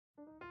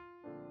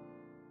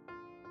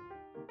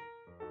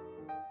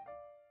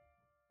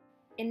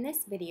In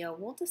this video,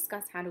 we'll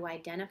discuss how to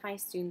identify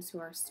students who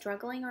are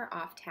struggling or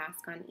off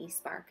task on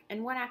eSpark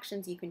and what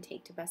actions you can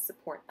take to best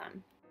support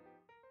them.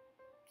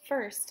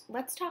 First,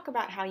 let's talk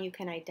about how you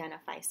can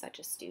identify such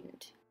a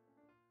student.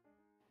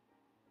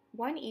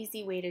 One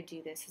easy way to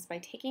do this is by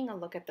taking a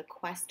look at the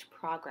Quest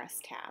Progress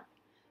tab.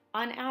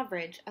 On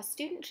average, a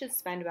student should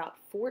spend about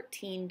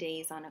 14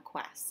 days on a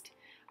quest.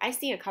 I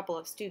see a couple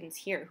of students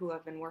here who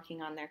have been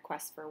working on their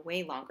quest for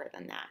way longer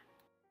than that.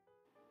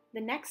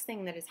 The next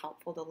thing that is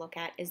helpful to look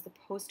at is the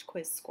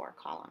post-quiz score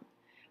column.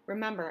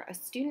 Remember, a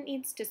student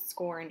needs to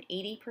score an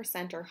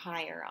 80% or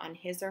higher on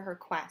his or her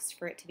quest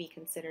for it to be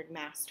considered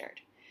mastered.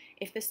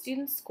 If the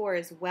student's score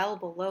is well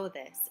below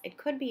this, it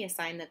could be a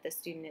sign that the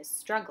student is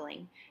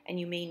struggling and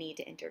you may need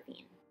to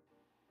intervene.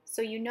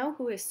 So you know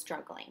who is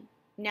struggling.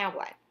 Now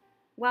what?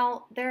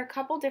 Well, there are a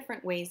couple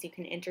different ways you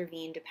can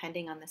intervene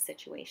depending on the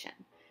situation.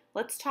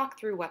 Let's talk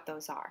through what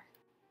those are.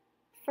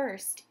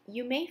 First,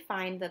 you may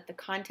find that the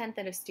content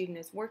that a student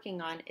is working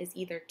on is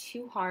either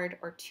too hard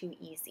or too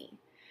easy.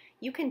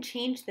 You can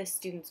change this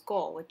student's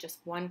goal with just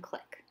one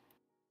click.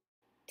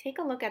 Take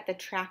a look at the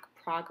Track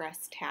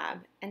Progress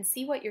tab and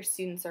see what your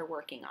students are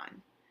working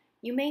on.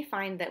 You may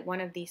find that one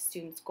of these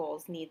students'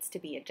 goals needs to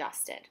be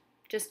adjusted.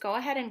 Just go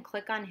ahead and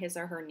click on his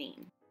or her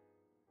name.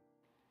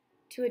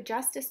 To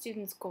adjust a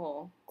student's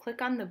goal,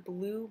 click on the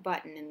blue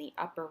button in the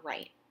upper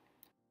right.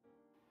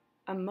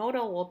 A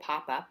modal will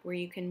pop up where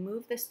you can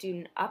move the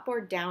student up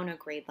or down a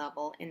grade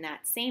level in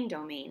that same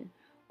domain,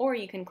 or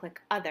you can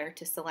click Other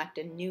to select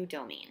a new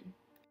domain.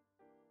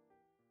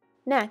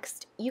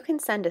 Next, you can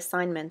send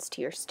assignments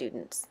to your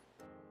students.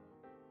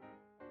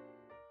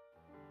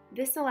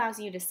 This allows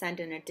you to send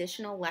an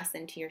additional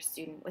lesson to your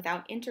student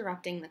without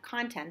interrupting the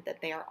content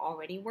that they are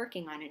already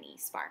working on in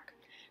eSpark.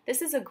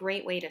 This is a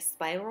great way to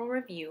spiral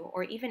review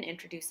or even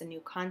introduce a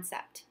new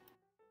concept.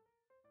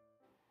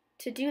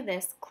 To do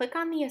this, click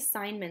on the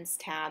Assignments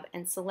tab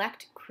and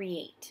select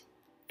Create.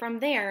 From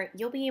there,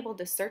 you'll be able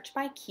to search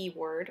by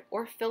keyword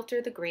or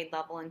filter the grade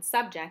level and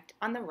subject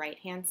on the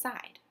right-hand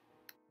side.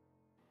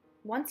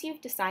 Once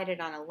you've decided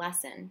on a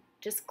lesson,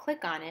 just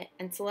click on it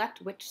and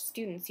select which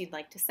students you'd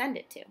like to send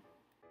it to.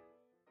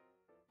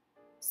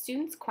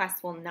 Students'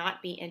 quests will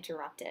not be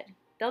interrupted.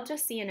 They'll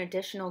just see an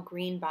additional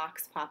green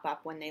box pop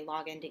up when they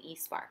log into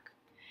eSpark.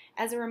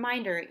 As a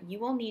reminder, you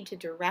will need to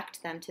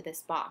direct them to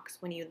this box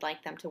when you'd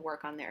like them to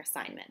work on their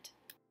assignment.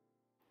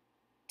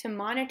 To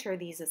monitor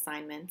these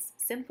assignments,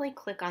 simply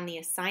click on the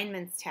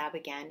Assignments tab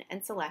again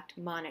and select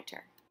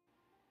Monitor.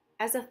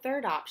 As a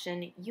third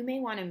option, you may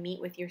want to meet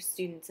with your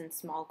students in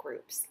small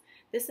groups.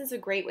 This is a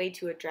great way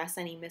to address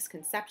any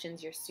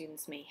misconceptions your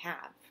students may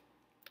have.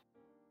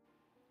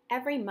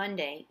 Every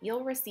Monday,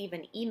 you'll receive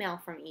an email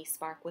from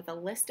eSpark with a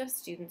list of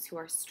students who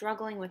are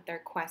struggling with their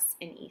quests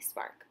in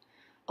eSpark.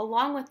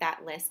 Along with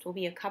that list will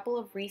be a couple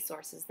of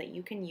resources that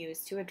you can use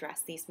to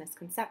address these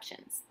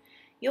misconceptions.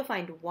 You'll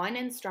find one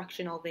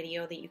instructional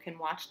video that you can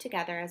watch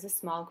together as a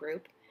small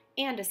group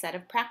and a set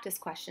of practice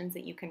questions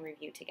that you can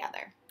review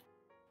together.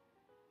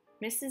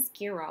 Mrs.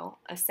 Giro,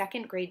 a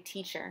second grade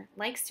teacher,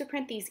 likes to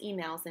print these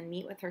emails and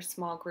meet with her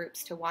small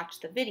groups to watch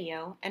the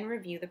video and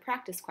review the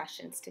practice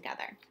questions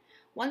together.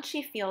 Once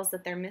she feels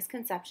that their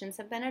misconceptions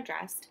have been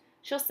addressed,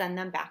 she'll send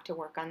them back to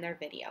work on their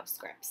video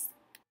scripts.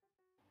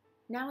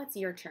 Now it's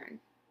your turn.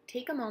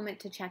 Take a moment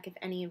to check if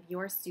any of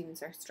your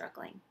students are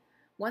struggling.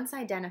 Once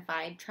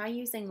identified, try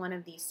using one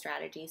of these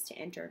strategies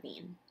to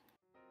intervene.